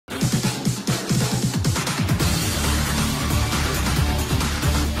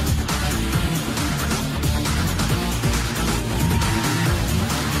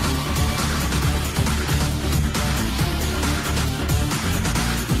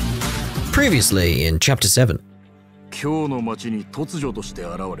Previously in Chapter 7. 今日の町に突如として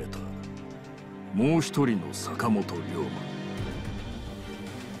現れたもう一人の坂本龍馬。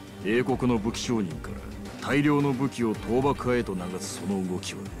英国の武器商人から大量の武器を倒幕派へと流すその動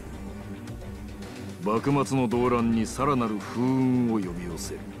きは幕末の動乱にさらなる風雲を呼び寄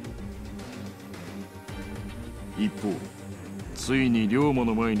せる。一方、ついに龍馬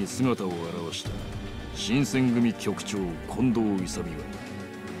の前に姿を現した新選組局長近藤勇は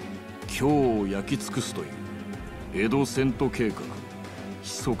京を焼き尽くすという江戸遷都計画を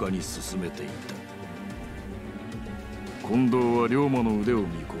密かに進めていた。近藤は龍馬の腕を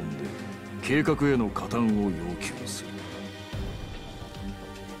見込んで計画への加担を要求する。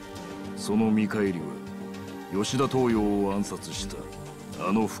その見返りは吉田東洋を暗殺した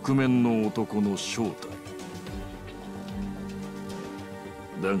あの覆面の男の正体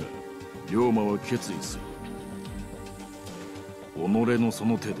だが、龍馬は決意する。己のそ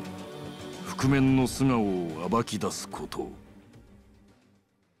の手で覆面の素顔を暴き出すことを。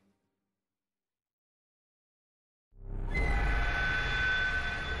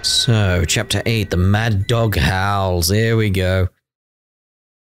So, Chapter 8, The Mad Dog Howls. Here we go.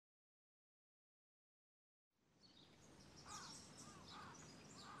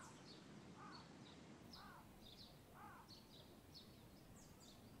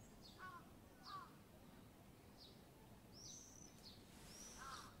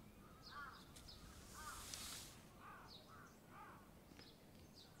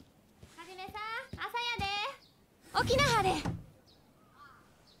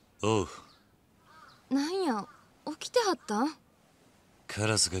 Oh. なんや、起きてはった？カ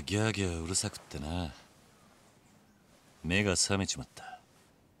ラスがギャーギャーうるさくってな。目が覚めちまった。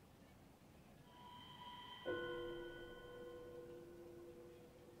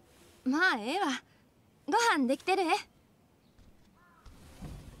まあええわ。ご飯できてる？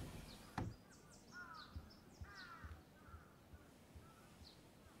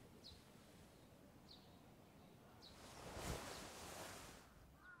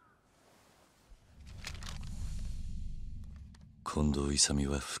近藤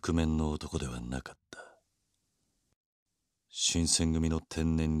勇は覆面の男ではなかった。新選組の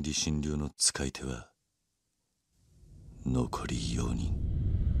天然理心流の使い手は残り4人。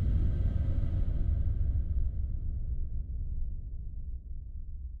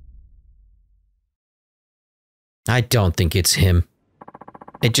I don't think it's him.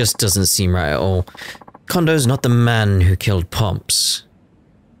 It just doesn't seem right at all. Kondo's not the man who killed Pomps.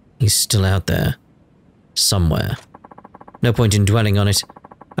 He's still out there. Somewhere. No point in dwelling on it.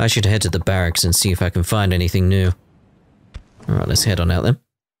 I should head to the barracks and see if I can find anything new. Alright, let's head on out then.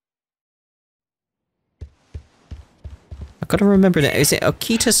 I've got to remember it. Is it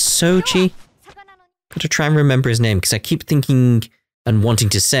Okita Soji? Got to try and remember his name, because I keep thinking and wanting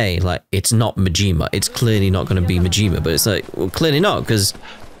to say, like, it's not Majima. It's clearly not going to be Majima, but it's like, well, clearly not, because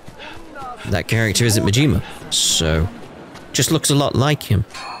that character isn't Majima. So, just looks a lot like him.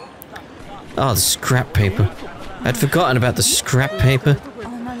 Oh, the scrap paper. I'd forgotten about the scrap paper.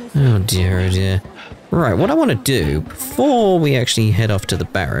 Oh dear, oh dear. Right, what I want to do, before we actually head off to the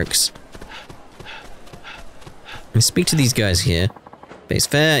barracks, and speak to these guys here, base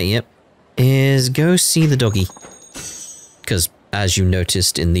fare, yep, is go see the doggy. Because, as you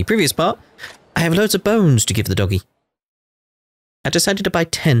noticed in the previous part, I have loads of bones to give the doggy. I decided to buy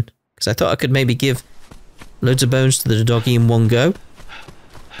 10, because I thought I could maybe give loads of bones to the doggy in one go.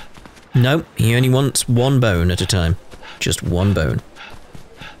 No, he only wants one bone at a time. Just one bone.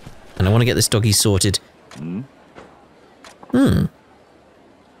 And I want to get this doggy sorted.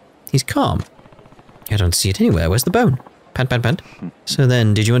 He's calm. I don't see it anywhere. Where's the bone? Pant, pant, pant. So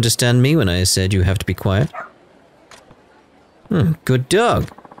then, did you understand me when I said you have to be quiet? Good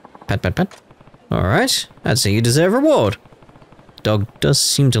dog. Pant, pant, pant. Alright, I'd say you deserve a reward. Dog does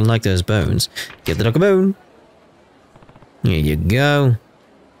seem to like those bones. Give the dog a bone. Here you go.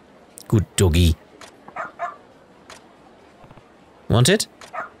 Good doggy. Want it?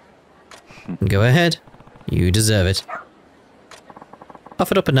 Go ahead. You deserve it.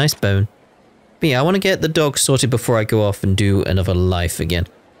 Offered up a nice bone. But yeah, I want to get the dog sorted before I go off and do another life again.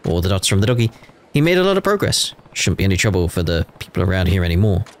 All the dots from the doggy. He made a lot of progress. Shouldn't be any trouble for the people around here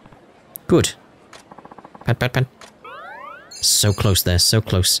anymore. Good. Pat, pat, pat. So close there, so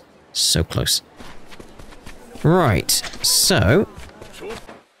close. So close. Right, so...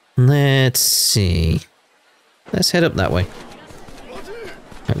 let's see. Let's head up that way.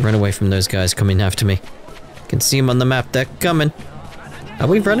 Run away from those guys coming after me. Can see them on the map, they're coming. Are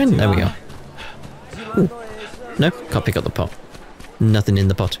we running? There we are. Ooh. No, can't pick up the pot. Nothing in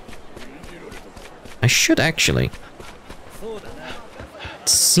the pot. I should actually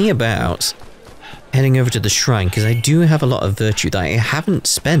see about heading over to the shrine, because I do have a lot of virtue that I haven't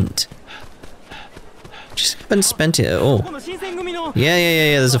spent. Just haven't spent it at all.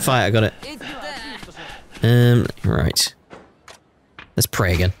 Yeah, there's a fight, I got it. Right. Let's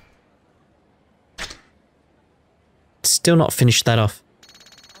pray again. Still not finished that off.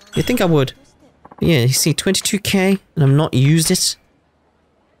 You'd think I would. Yeah, you see, 22k, and I'm not used it.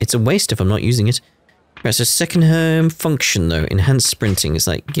 It's a waste if I'm not using it. Right, so second home function though, enhanced sprinting is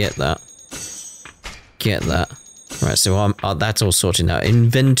like, get that. Get that. Right, so that's all sorted now.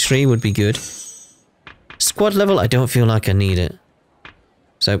 Inventory would be good. Squad level, I don't feel like I need it.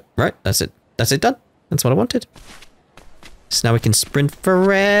 So, right, that's it. That's it done. That's what I wanted. So now we can sprint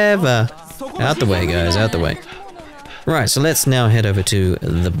forever. Out the way, guys, out the way. Right, so let's now head over to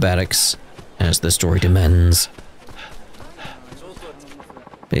the barracks, as the story demands.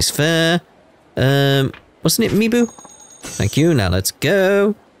 Base fair. Wasn't it Mibu? Thank you, now let's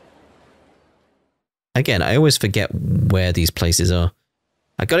go. Again, I always forget where these places are.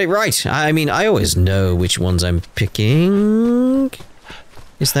 I got it right! I mean, I always know which ones I'm picking.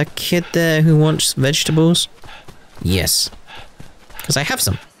 Is that kid there who wants vegetables? Yes. Because I have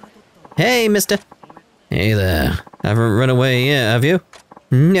some. Hey, mister. Hey there. Haven't run away yet, have you?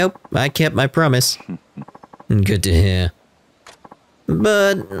 Nope, I kept my promise. Good to hear.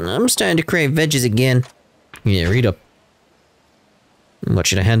 But I'm starting to crave veggies again. Yeah, read up. What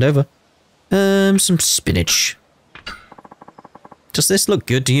should I hand over? Some spinach. Does this look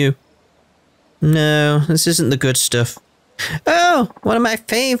good to you? No, this isn't the good stuff. Oh, one of my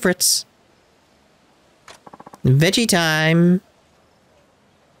favorites. Veggie time.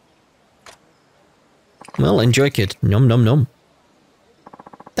 Well, enjoy, kid. Nom nom nom.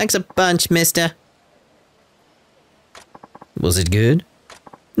 Thanks a bunch, mister. Was it good?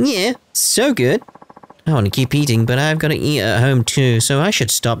 Yeah, so good. I want to keep eating, but I've got to eat at home too, so I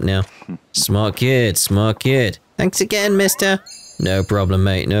should stop now. Smart kid, smart kid. Thanks again, mister. No problem,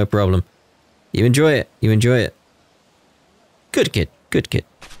 mate, no problem. You enjoy it, you enjoy it. Good kid, good kid.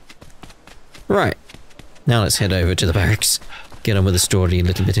 Right, now let's head over to the barracks. Get on with the story a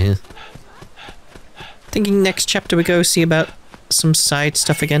little bit here. Thinking next chapter we go see about some side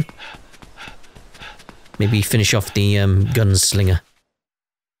stuff again. Maybe finish off the gunslinger.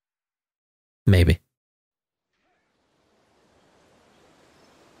 Maybe.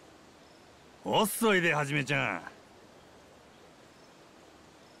 遅いではじめちゃ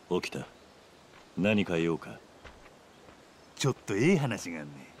ん。起きた。何か用か。ちょっとええ話があん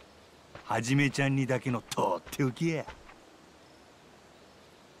ね。はじめちゃんにだけのとっておきや。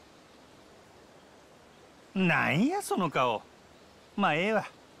なんやその顔。まあええわ。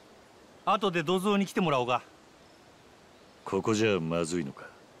後で土蔵に来てもらおうか。ここじゃまずいのか。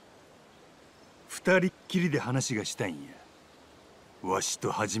二人っきりで話がしたいんや。わし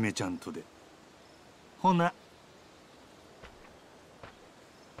とはじめちゃんとで。ほな。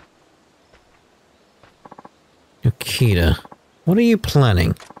Okita, what are you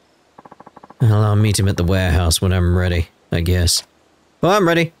planning? Well, I'll meet him at the warehouse when I'm ready, I guess. Well, I'm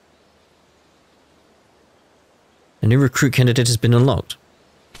ready. A new recruit candidate has been unlocked.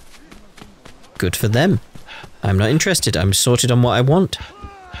 Good for them. I'm not interested. I'm sorted on what I want.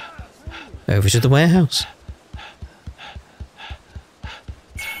 Over to the warehouse.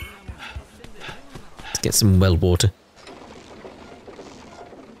 Let's get some well water.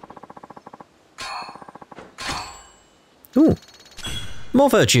 Ooh. More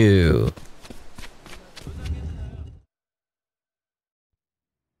virtue.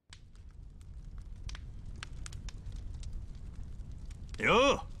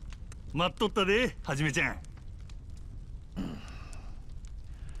 Yo, 待っとったで、はじめちゃん。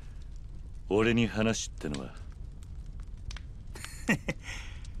俺に話ってのは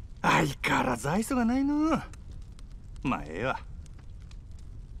相変わらず愛想がないの。まあええわ。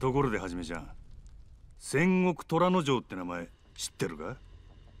ところではじめちゃん、戦国虎之丞って名前知ってるか？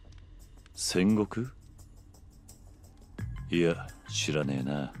戦国？いや、知らねえ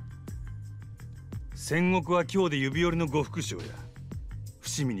な。戦国は今日で指折りの呉服商や。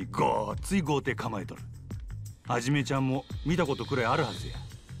伏見にごっつい豪邸構えとる。はじめちゃんも見たことくらいあるはずや。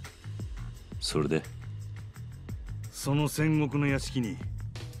それでその戦国の屋敷に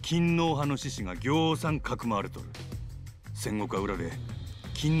勤王派の志士がぎょうさんかくまわれとる。戦国は裏で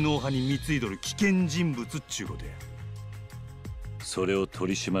勤王派に貢いどる危険人物っちゅうことや。それを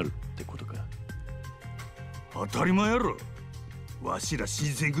取り締まるってことか。当たり前やろ。わしら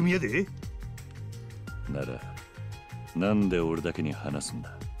新選組やで。ならなんで俺だけに話すん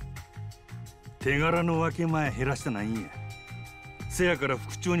だ。手柄の分け前減らしたないんや。せやから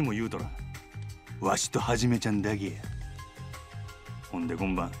副長にも言うとらん。わしとはじめちゃんだけや。ほんで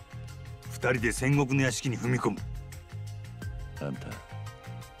今晩二人で戦国の屋敷に踏み込む。あんた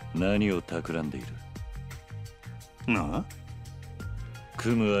何を企んでいる？なあ？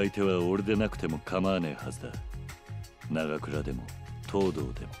組む相手は俺でなくても構わねえはずだ。長倉でも東堂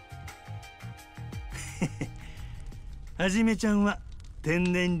でも。はじめちゃんは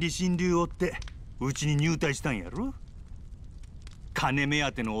天然理心流を追ってうちに入隊したんやろ。金目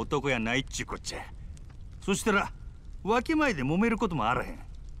当ての男やないっちゅうこっちゃ。そしたら分け前で揉めることもあらへん。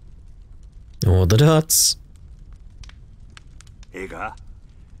All the dots. ええか、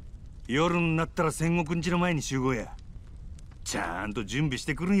夜になったら戦国んちの前に集合や。ちゃんと準備し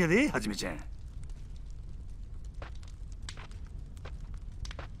てくるんやで、はじめちゃん。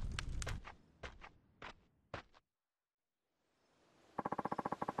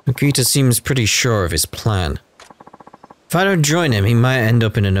Okita seems pretty sure of his plan. If I don't join him, he might end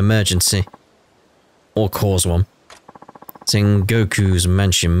up in an emergency. Or cause one. Sengoku's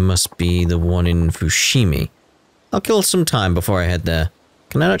mansion must be the one in Fushimi. I'll kill some time before I head there.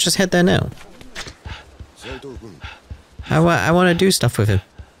 Can I not just head there now? I want to do stuff with him.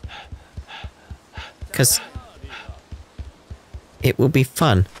 Because it will be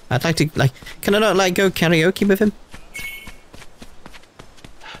fun. I'd like to, like, can I not, like, go karaoke with him?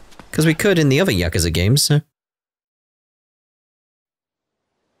 Because we could in the other Yakuza games, so...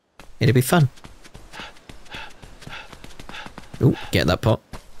 it'd be fun. Ooh, get that pot.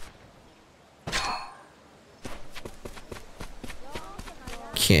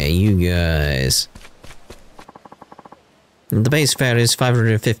 Okay, you guys. The base fare is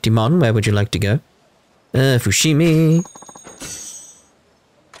 550 mon. Where would you like to go? Fushimi.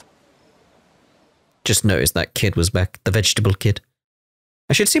 Just noticed that kid was back. The vegetable kid.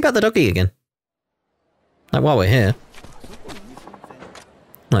 I should see about the doggy again. Like, while we're here.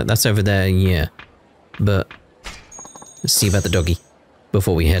 Like, that's over there, yeah. But let's see about the doggy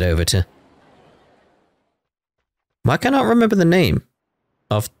before we head over to... Why can I not remember the name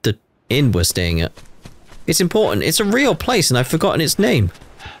of the inn we're staying at? It's important. It's a real place and I've forgotten its name.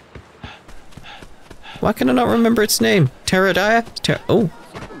 Why can I not remember its name? Teradaya? Oh.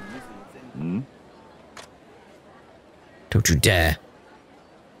 Don't you dare.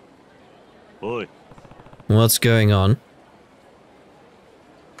 Oi. What's going on?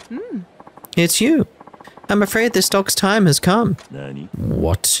 It's you. I'm afraid this dog's time has come. Nani?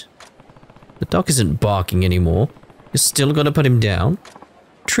 What? The dog isn't barking anymore. You're still gonna put him down?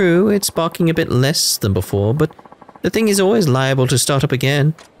 True, it's barking a bit less than before, but the thing is always liable to start up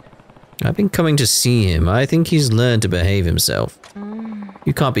again. I've been coming to see him. I think he's learned to behave himself.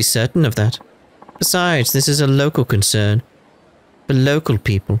 You can't be certain of that. Besides, this is a local concern. For local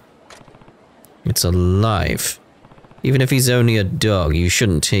people. It's alive. Even if he's only a dog, you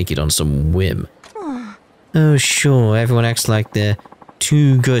shouldn't take it on some whim. Oh, sure, everyone acts like they're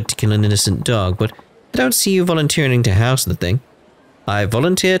too good to kill an innocent dog, but I don't see you volunteering to house the thing. I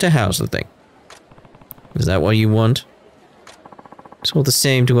volunteer to house the thing. Is that what you want? It's all the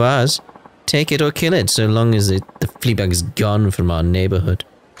same to us. Take it or kill it, so long as the fleabag is gone from our neighborhood.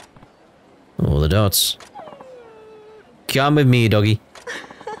 All the dots. Come with me, doggy.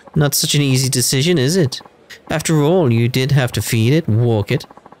 Not such an easy decision, is it? After all, you did have to feed it, walk it.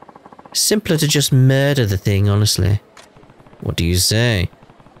 Simpler to just murder the thing, honestly. What do you say?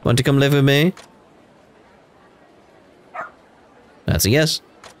 Want to come live with me? That's a yes.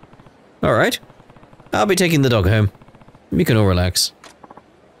 Alright. I'll be taking the dog home. You can all relax.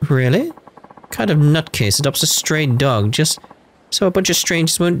 Really? What kind of nutcase adopts a stray dog just so a bunch of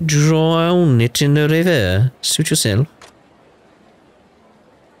strangers won't drown it in the river? Suit yourself.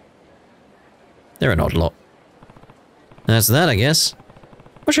 They're an odd lot. That's that, I guess.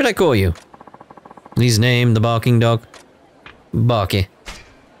 What should I call you? Please name the barking dog. Barky.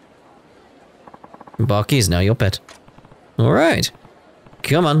 Barky is now your pet. Alright.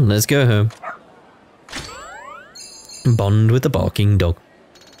 Come on, let's go home. Bond with the barking dog.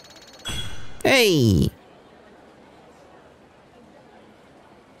 Hey!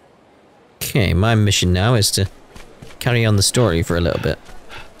 Okay, my mission now is to carry on the story for a little bit.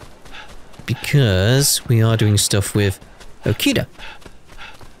 Because we are doing stuff with Okita.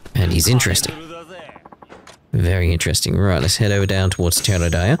 And he's interesting. Very interesting. Right, let's head over down towards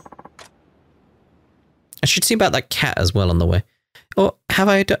Teradaya. I should see about that cat as well on the way. Or have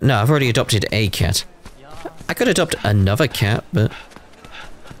I no, I've already adopted a cat. I could adopt another cat, but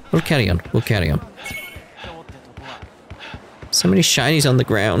we'll carry on. We'll carry on. So many shinies on the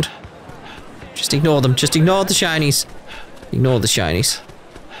ground. Just ignore them. Just ignore the shinies. Ignore the shinies.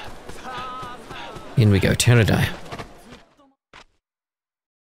 In we go, Teradaya.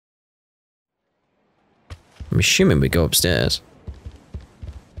 I'm assuming we go upstairs.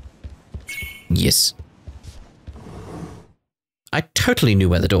 Yes. I totally knew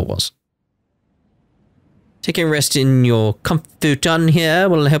where the door was. Taking a rest in your comfuton here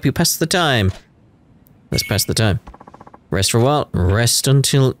will help you pass the time. Let's pass the time. Rest for a while. Rest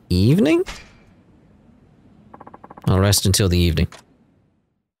until evening? I'll rest until the evening.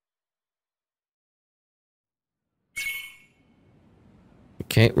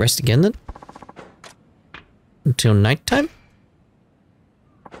 Okay, rest again then. Until nighttime?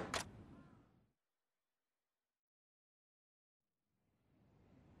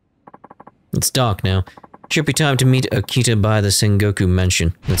 It's dark now. Should be time to meet Okita by the Sengoku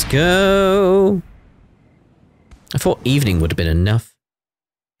mansion. Let's go! I thought evening would have been enough.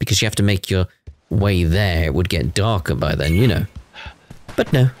 Because you have to make your way there. It would get darker by then, you know.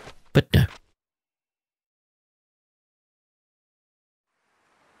 But no. But no.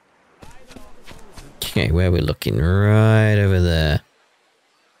 Okay, where are we looking? Right over there.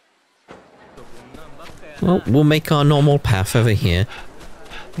 Well, we'll make our normal path over here.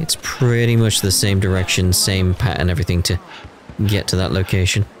 It's pretty much the same direction, same pattern, everything to get to that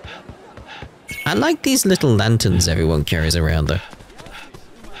location. I like these little lanterns everyone carries around though.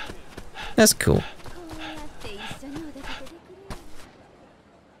 That's cool.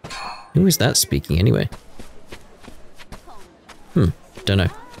 Who is that speaking anyway? Don't know.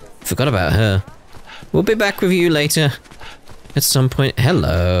 Forgot about her. We'll be back with you later. At some point.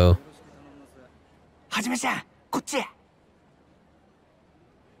 Hello. Hajime-chan, こっちへ。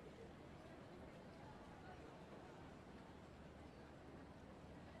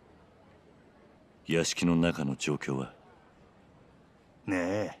屋敷の中の状況は？ね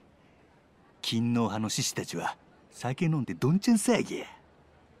え、勤皇派の志士たちは酒飲んでどんちゃん騒ぎや。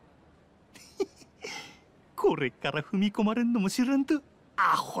これから踏み込まれんのも知らんと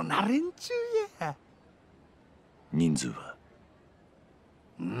アホな連中や。人数は？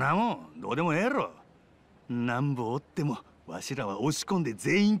んなもんどうでもええやろ。なんぼおってもわしらは押し込んで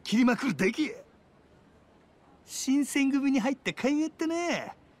全員切りまくるだけや。新選組に入った甲斐があって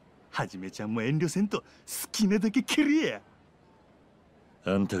ね。はじめちゃんも遠慮せんと好きなだけ蹴りや。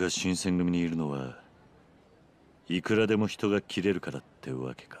あんたが新選組にいるのはいくらでも人が切れるからって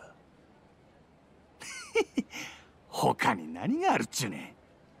わけか。他に何があるっちゅうねん。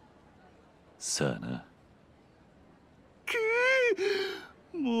さあな。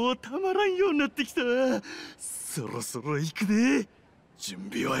もうたまらんようになってきたわ。そろそろ行くで。準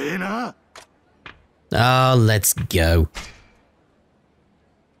備はええな。Oh, let's go.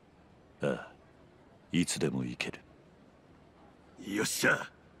 ああ、いつでも行ける。よっしゃ、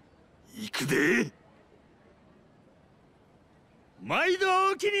行くで。毎度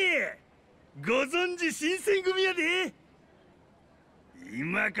おおきに、ご存知新選組やで。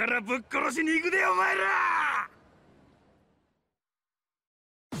今からぶっ殺しに行くでお前ら。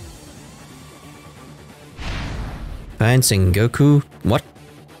Fine, Sengoku. What?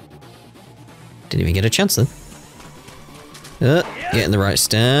 Didn't even get a chance then. Getting the right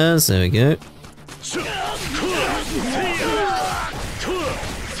stance. There we go.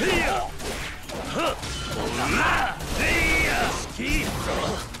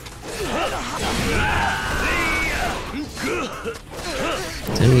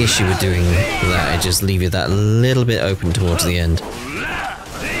 The only issue with doing that, I just leave it that little bit open towards the end.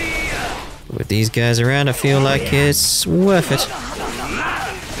 With these guys around, I feel like it's worth it.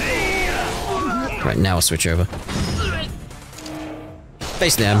 Right, now I'll switch over.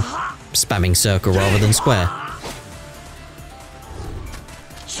 Basically, I'm spamming circle rather than square.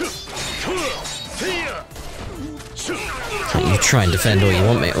 You try and defend all you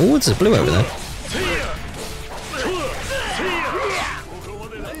want, mate. Oh, there's a blue over there.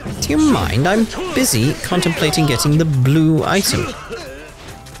 Do you mind? I'm busy contemplating getting the blue item.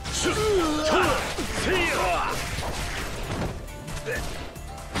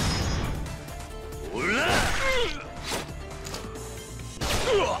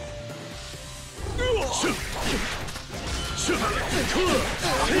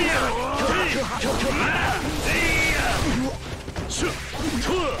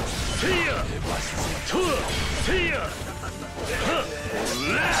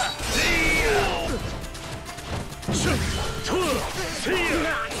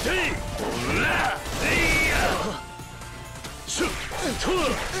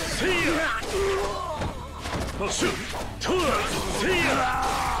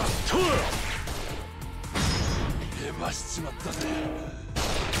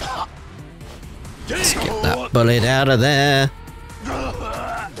 Let's get that bullet out of there.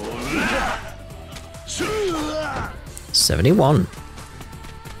 71.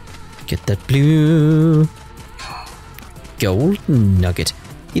 Get that blue gold nugget.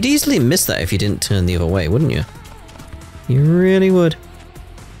 You'd easily miss that if you didn't turn the other way, wouldn't you? You really would.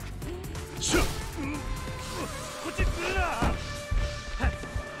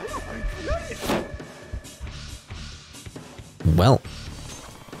 Well,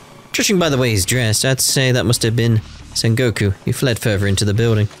 judging by the way he's dressed, I'd say that must have been Sengoku. He fled further into the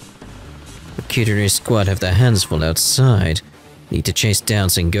building. Okita and his squad have their hands full outside. Need to chase down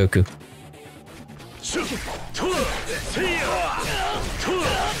Sengoku.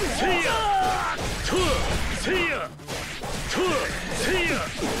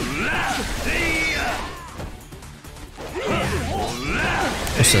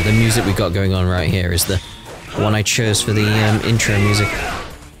 Also, the music we got going on right here is the one I chose for the intro music.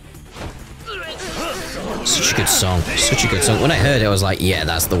 Such a good song. Such a good song. When I heard it, I was like, yeah,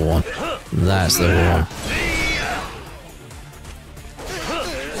 that's the one. That's the one.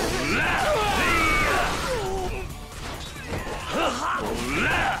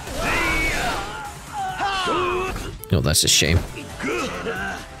 Oh, that's a shame.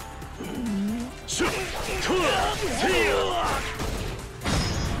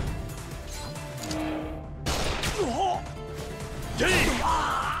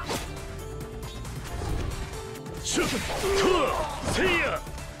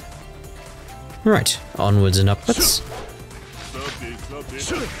 Right, onwards and upwards.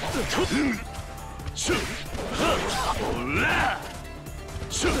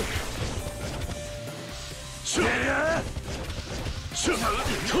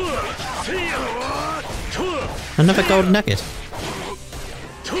 Another gold nugget.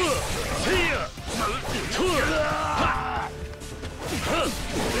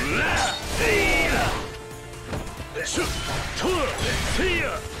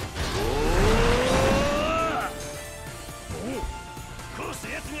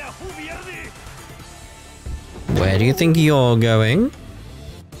 Where do you think you're going?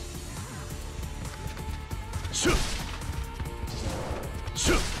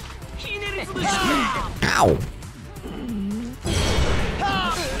 Ow!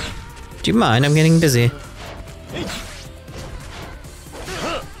 Do you mind? I'm getting busy.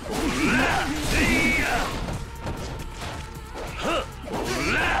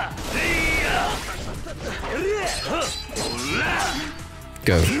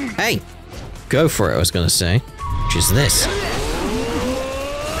 Go. Hey! Go for it, I was gonna say. Which is this.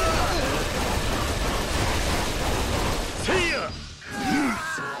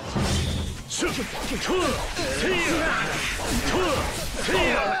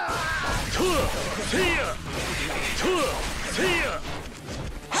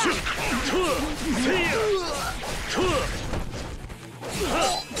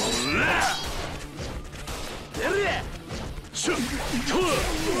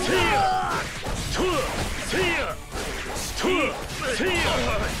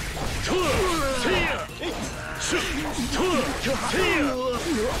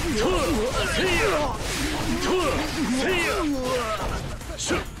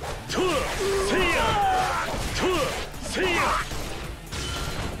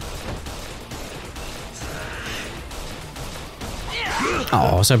 Oh,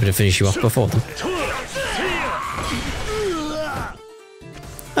 I was hoping to finish you off before them.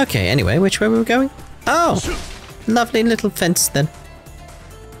 Okay, anyway, which way were we going? Oh! Lovely little fence then.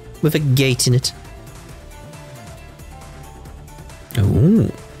 With a gate in it.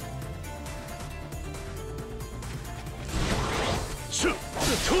 Ooh.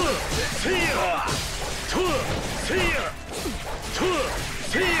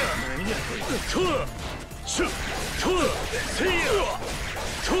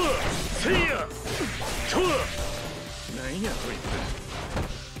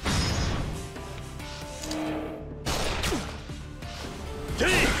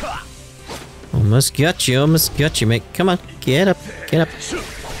 Almost got you, mate. Come on, get up, get up.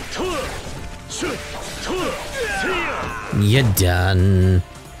 You're done.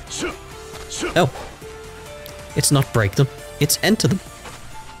 Oh. It's not break them, it's enter them.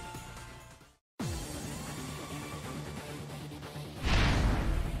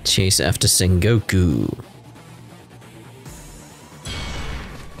 Chase after Sengoku.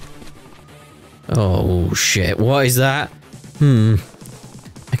 Oh shit, what is that?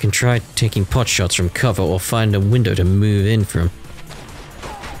 I can try taking pot shots from cover or find a window to move in from.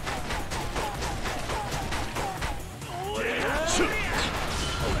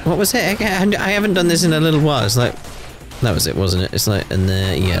 What was it? I haven't done this in a little while. It's like, that was it, wasn't it? It's like, and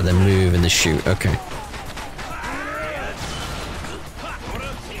the, yeah, the move and the shoot. Okay.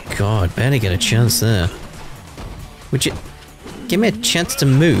 God, barely get a chance there. Would you give me a chance to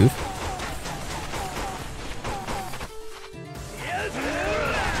move?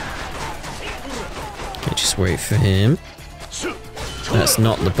 Just wait for him. That's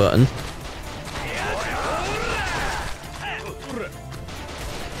not the button.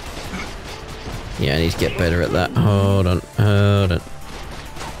 Yeah, I need to get better at that. Hold on, hold on.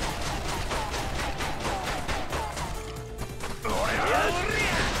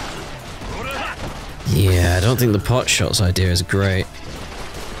 Yeah, I don't think the pot shots idea is great.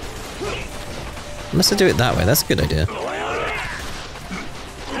 Unless I do it that way, that's a good idea.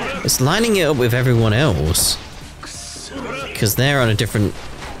 It's lining it up with everyone else. Because they're on a different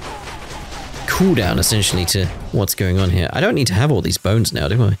cooldown, essentially, to what's going on here. I don't need to have all these bones now,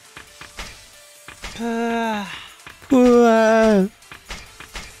 do I?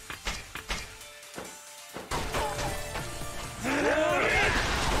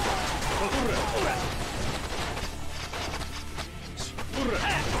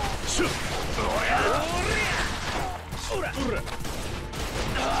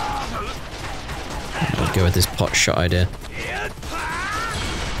 I'll go with this pot shot idea.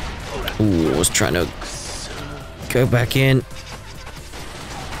 Ooh, I was trying to go back in.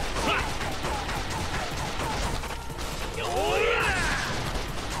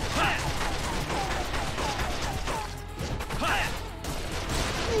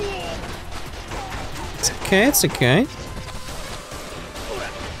 It's okay, it's okay.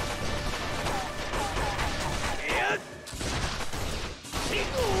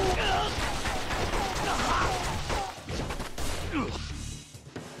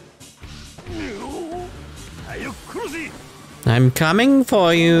 I'm coming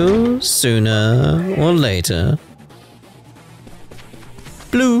for you sooner or later.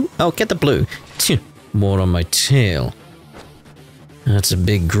 Blue. Oh, get the blue. More on my tail. That's a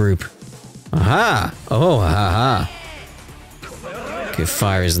big group. Aha! Oh, haha. Okay,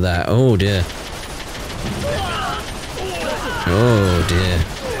 fire is that. Oh dear. Oh dear.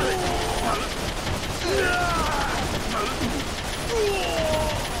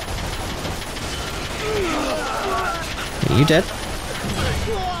 Are you dead?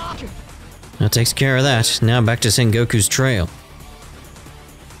 That takes care of that. Now back to Sengoku's trail.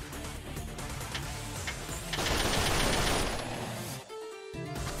 I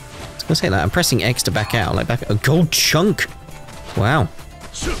was gonna say that. I'm pressing X to back out. Like back. A gold chunk! Wow.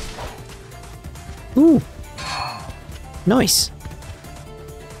 Ooh. Nice.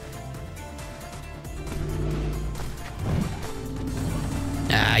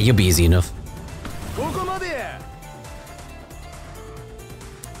 Ah, you'll be easy enough.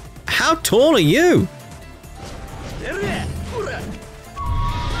 How tall are you?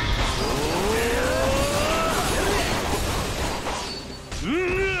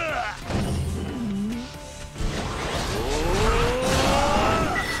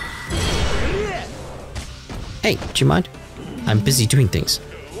 Hey, do you mind? I'm busy doing things.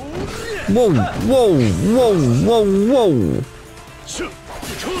 Whoa, whoa, whoa, whoa, whoa.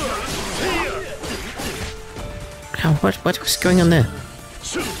 Ow, what was going on there?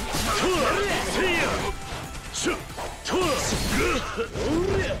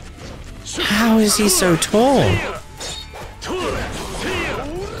 How is he so tall? I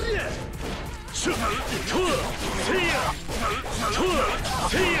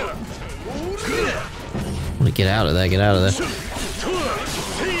want to get out of there, get out of there.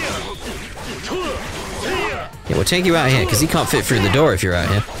 Yeah, we'll take you out here, because he can't fit through the door if you're out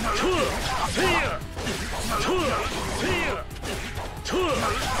here.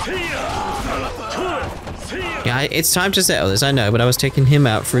 Yeah, it's time to settle this, I know, but I was taking him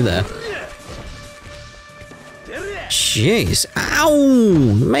out through there. Jeez.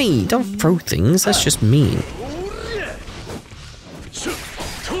 Ow! Mate, don't throw things, that's just mean.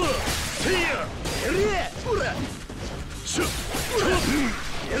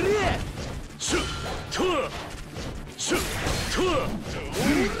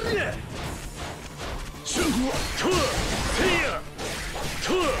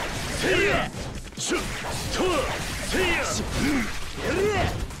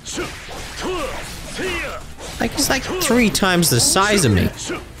 Like, he's like 3 times the size of me.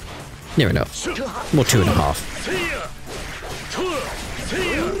 Near enough. Well, 2.5.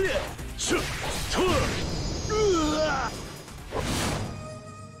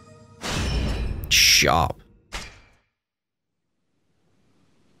 Sharp.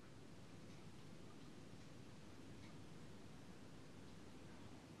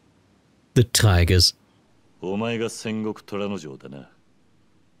 The tigers. お前が戦国虎之丞だな。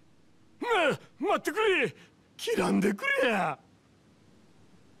待ってくれ。切らんでくれや。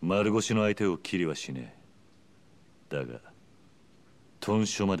丸腰の相手を切りはしねえ。だが、屯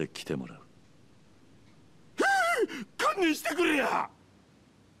所まで来てもらう。観念してくれや。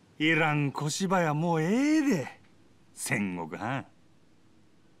いらん小芝居はもうええで、戦国藩。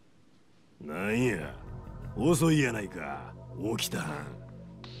なんや、遅いやないか、起きた藩。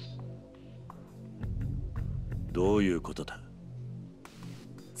どういうことだ。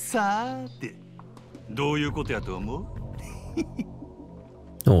さーて、どういうことやと思う？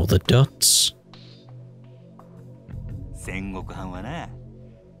 All the dots. 戦国藩はな、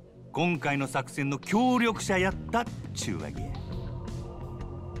今回の作戦の協力者やったっちゅうわけや。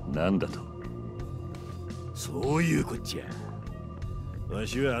なんだと。そういうこっちゃ。わ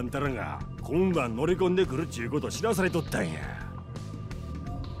しはあんたらが今晩乗り込んでくるっちゅうこと知らされとったんや。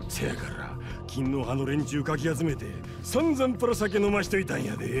せやから金の葉の連中かき集めて散々パラ酒飲ましといたん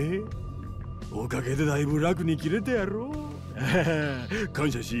やで。おかげでだいぶ楽に切れたやろ。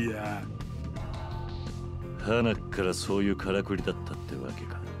感謝しいや。花からそういうからくりだったってわけ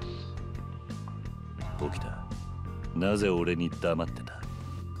か。起きた。なぜ俺に黙ってた。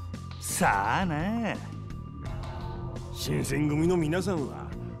さあな。新選組の皆さんは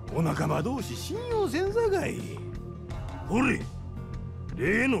お仲間同士信用せんさかい。ほれ、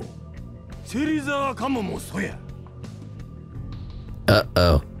例の芹沢かももそや。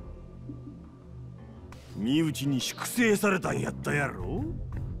Uh-oh. 身内に粛清されたんやったやろ。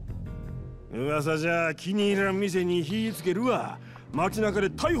噂じゃ気に入らん店に火つけるわ、街中で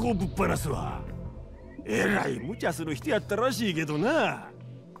逮捕ぶっ放すわ。えらい無茶する人やったらしいけどな。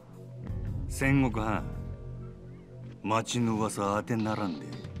戦国藩、町の噂は当てにならんで。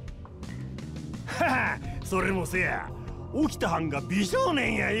はは、それもせや、起きた藩が美少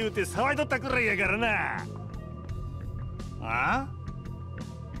年や言うて騒いどったくらいやからな。ああ、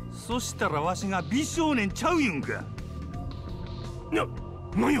そしたらわしが美少年ちゃういうんか。な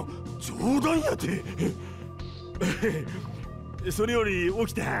んや、冗談やて。それより起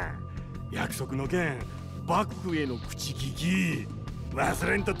きた藩、約束の件、幕府への口利き忘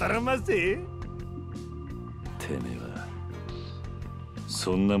れんとたらませ。てめえは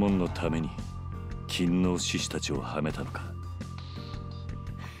そんなもんのために勤王志士たちをはめたのか。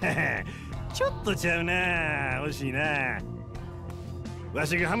ちょっとちゃうな、惜しいな。わ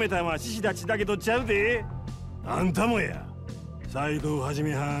しがはめたんは志士たちだけとちゃうで。あんたもや、斎藤はじ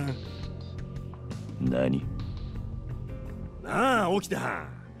め藩。何？なあ、起きた藩、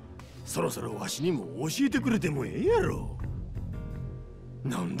そろそろわしにも教えてくれてもええやろ。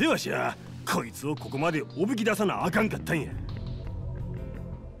なんでわしはこいつをここまでおびき出さなあかんかったんや。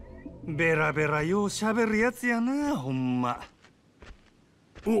ベラベラようしゃべるやつやな、ほんま。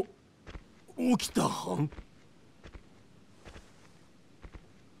起きた藩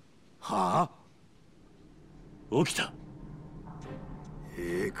はあ。起きた。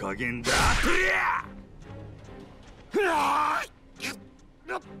ええ加減だ。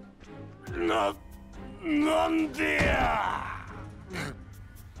なんでや。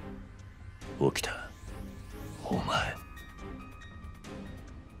起きた。お前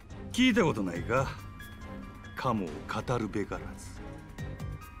聞いたことないか。カモを語るべからず。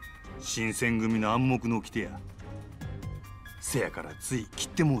新選組の暗黙の掟や。せやからつい切っ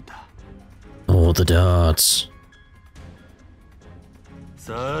てもうた。All the dots.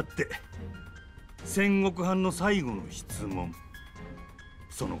 さーて、戦国藩の最後の質問。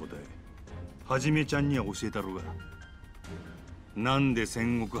その答え、はじめちゃんには教えたろうが。なんで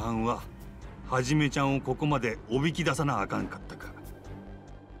戦国藩ははじめちゃんをここまでおびき出さなあかんかったか。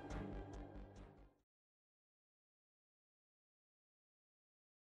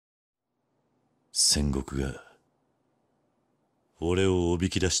戦国が俺をおび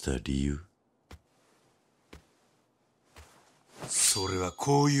き出した理由。それは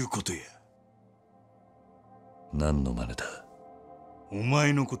こういうことや。何の真似だ。お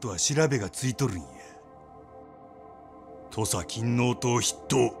前のことは調べがついとるんや。土佐勤王党筆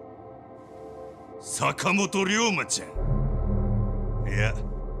頭坂本龍馬ちゃん。いや、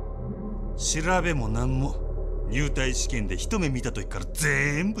調べも何も入隊試験で一目見た時から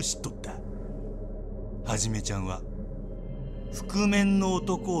全部知っとった。はじめちゃんは覆面の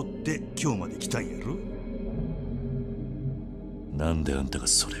男って今日まで来たんやろ。なんであんたが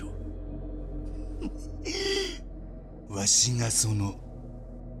それを。わしがその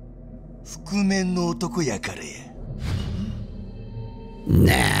覆面の男やからや。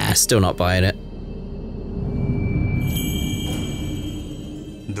Nah, still not buying it.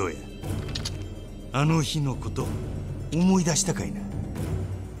 どうや、あの日のこと思い出したかいな。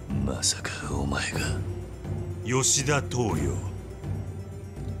まさかお前が。吉田東洋、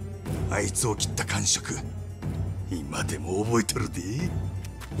あいつを切った感触今でも覚えとるで。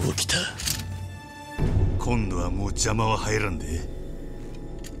起きた。今度はもう邪魔は入らんで。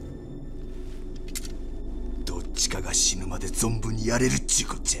どっちかが死ぬまで存分にやれるっちゅう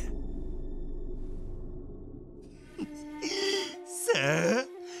こっちゃ。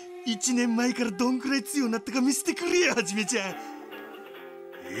1年前からどんくらい強くなったか見せてくれや、はじめちゃん。い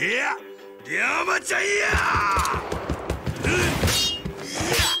や、龍馬ちゃんや。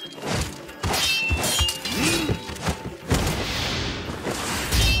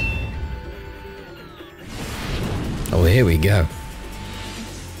Oh, here we go.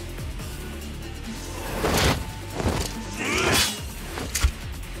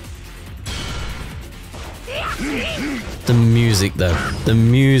 The music, though. The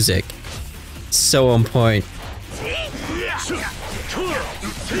music. So on point.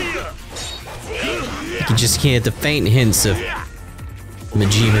 You can just hear the faint hints of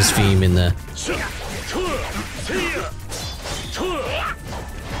Majima's theme in there.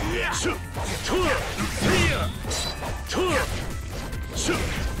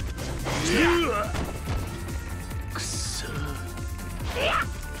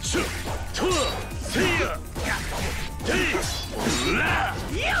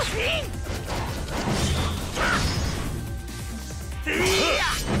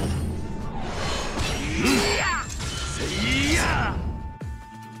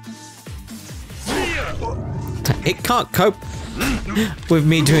 It can't cope with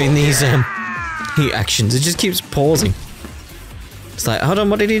me doing these heat actions. It just keeps pausing. It's like, hold on,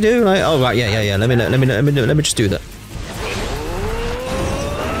 what did he do? Like, oh right, yeah. Let me just do that.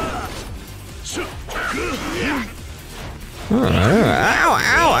 Ow,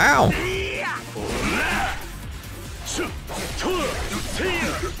 ow, ow!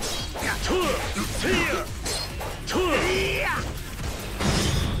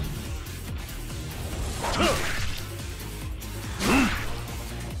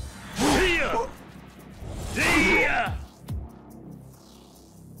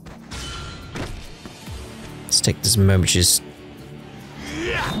 Let's take this moment to just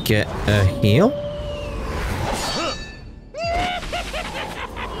get a heal.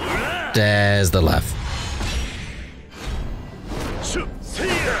 There's the laugh.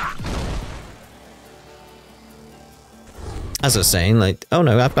 As I was saying, like, oh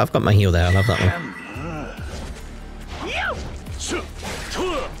no, I've got my heal there. I love that one.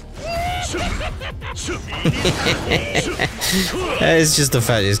 It's just the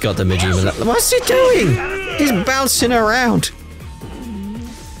fact he's got the Majima. What's he doing? He's bouncing around.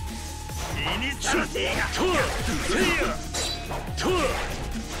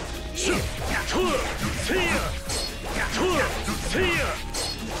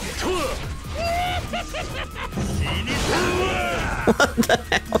 What the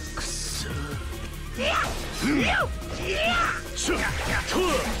hell?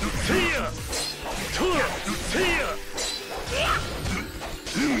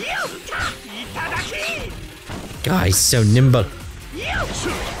 God, he's so nimble.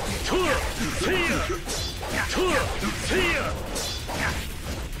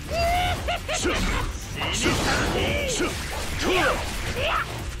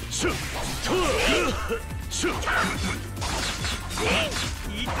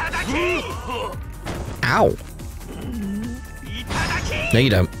 Ow. No, you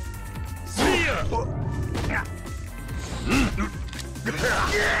don't.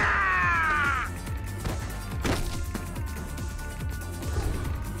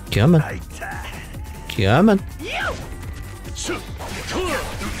 Come on. Come on.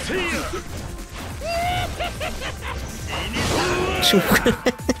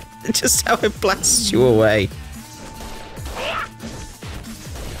 Just how it blasts you away.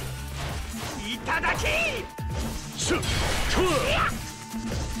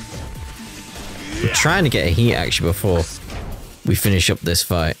 I'm trying to get a heat action before we finish up this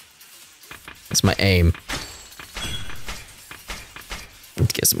fight. That's my aim. Need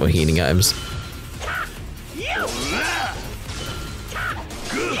to get some more healing items.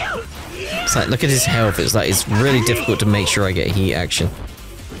 It's like, look at his health. It's like, it's really difficult to make sure I get heat action.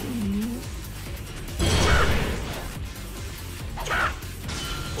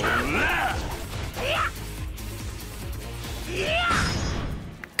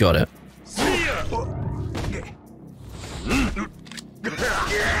 Got it.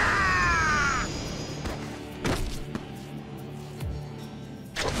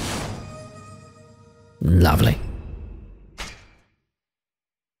 Lovely.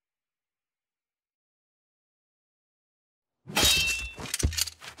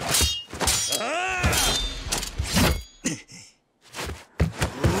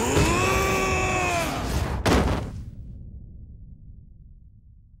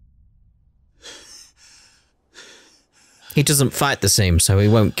 He doesn't fight the same, so he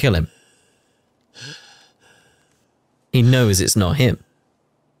won't kill him. He knows it's not him.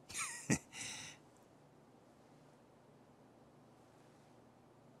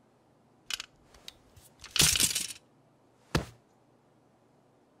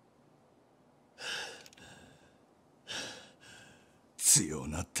 強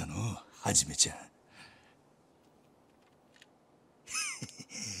なったの、はじめちゃん。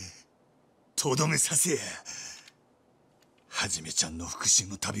とどめさせや。はじめちゃんの復讐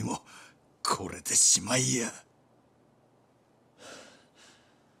の旅もこれでしまいや。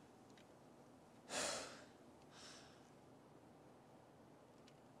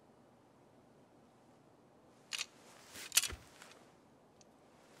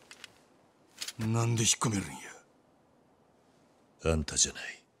なんで引っ込めるんや。あんたじゃない。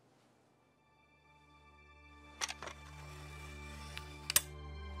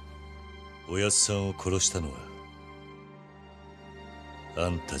おやっさんを殺したのはあ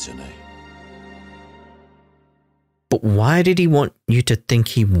んたじゃない。But why did he want you to think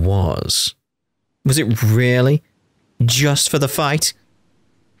he was? Was it really just for the fight?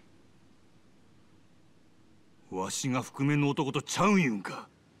 わしが覆面の男とちゃうん言うんか。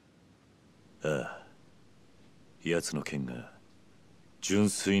ああ、奴の剣が純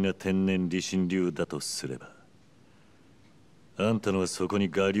粋な天然理心流だとすれば、あんたのはそこに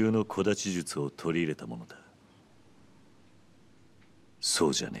我流の小立ち術を取り入れたものだ。そ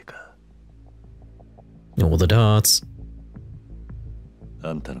うじゃねえか。All the darts.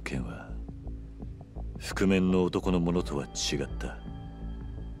 あんたの剣は覆面の男のものとは違った。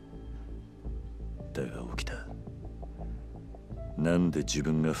だが起きた。なんで自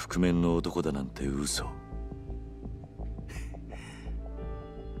分が覆面の男だなんて嘘。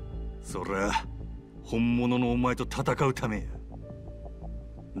そりゃ本物のお前と戦うためや。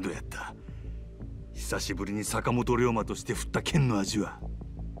どうやった？久しぶりに坂本龍馬として振った剣の味は。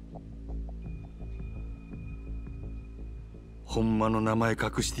ほんまの名前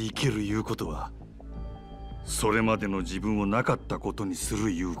隠して生きるいうことは、それまでの自分をなかったことにす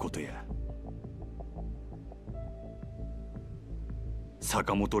るいうことや。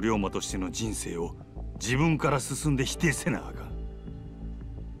坂本龍馬としての人生を自分から進んで否定せなあかん。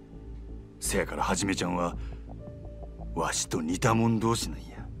せやからはじめちゃんはわしと似た者同士なんや。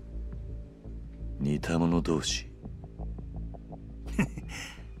似た者同士。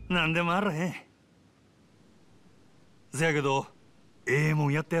なんでもあらへん。せやけどええも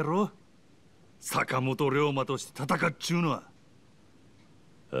んやったやろ、坂本龍馬として戦っちゅうのは。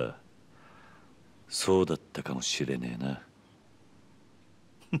ああ、そうだったかもしれねえな。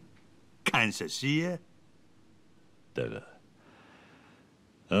感謝しや。だが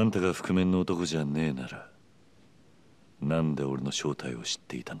あんたが覆面の男じゃねえなら、なんで俺の正体を知っ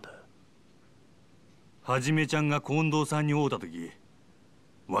ていたんだ。はじめちゃんが近藤さんに会うた時、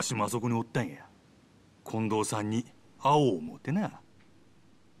わしもあそこにおったんや。近藤さんに会おう思ってな。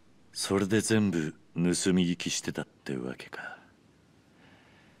それで全部盗み聞きしてたってわけか。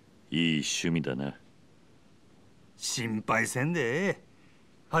いい趣味だな。心配せんで。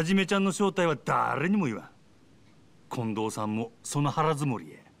はじめちゃんの正体は誰にも言わん。近藤さんもその腹積も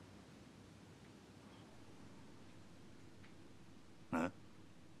りや。あ？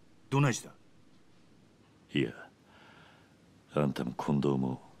どないした？いや、あんたも近藤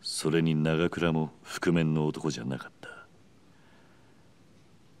もそれに長倉も覆面の男じゃなかった。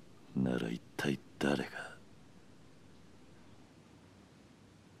なら一体誰が。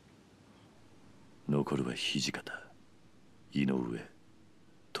残るは土方、井上、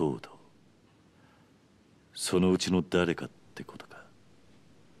東堂。そのうちの誰かってことか。は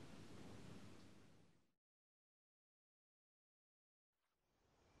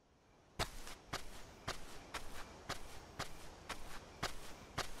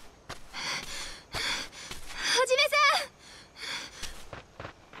じめ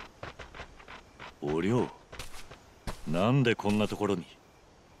さん。お涼、なんでこんなところに。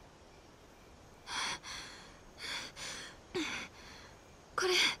こ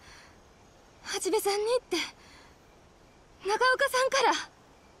れはじめさんにって長岡さんから。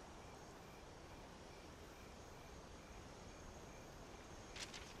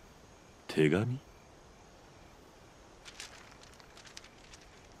手紙？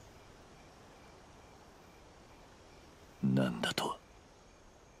なんだと。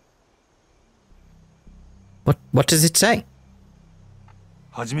What does it say?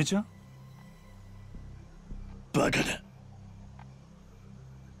 はじめちゃん？バカだ。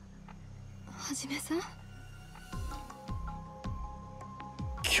はじめさん？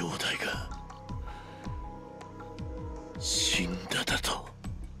兄弟が死んだだと。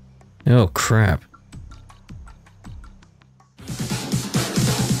Oh crap.